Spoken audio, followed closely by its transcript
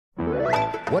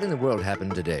What in the World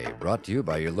Happened Today? Brought to you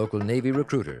by your local Navy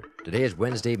recruiter. Today is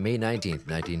Wednesday, May 19th,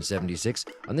 1976.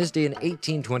 On this day in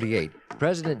 1828,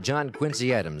 President John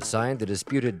Quincy Adams signed the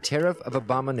disputed Tariff of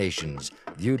Abominations,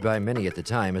 viewed by many at the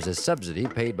time as a subsidy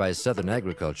paid by Southern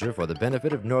agriculture for the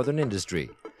benefit of Northern industry.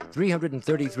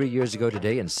 333 years ago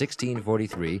today, in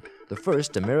 1643, the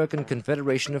first American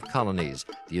Confederation of Colonies,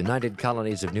 the United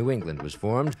Colonies of New England, was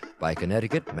formed by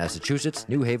Connecticut, Massachusetts,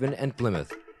 New Haven, and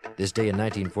Plymouth. This day in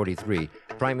 1943,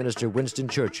 Prime Minister Winston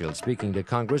Churchill, speaking to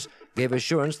Congress, gave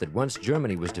assurance that once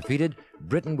Germany was defeated,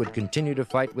 Britain would continue to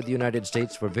fight with the United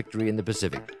States for victory in the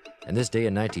Pacific. And this day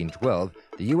in 1912,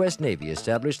 the U.S. Navy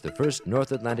established the first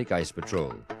North Atlantic Ice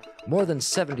Patrol. More than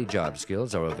 70 job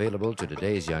skills are available to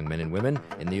today's young men and women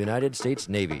in the United States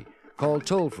Navy. Call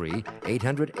toll-free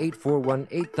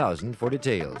 800-841-8000 for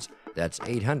details. That's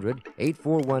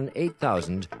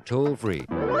 800-841-8000 toll-free.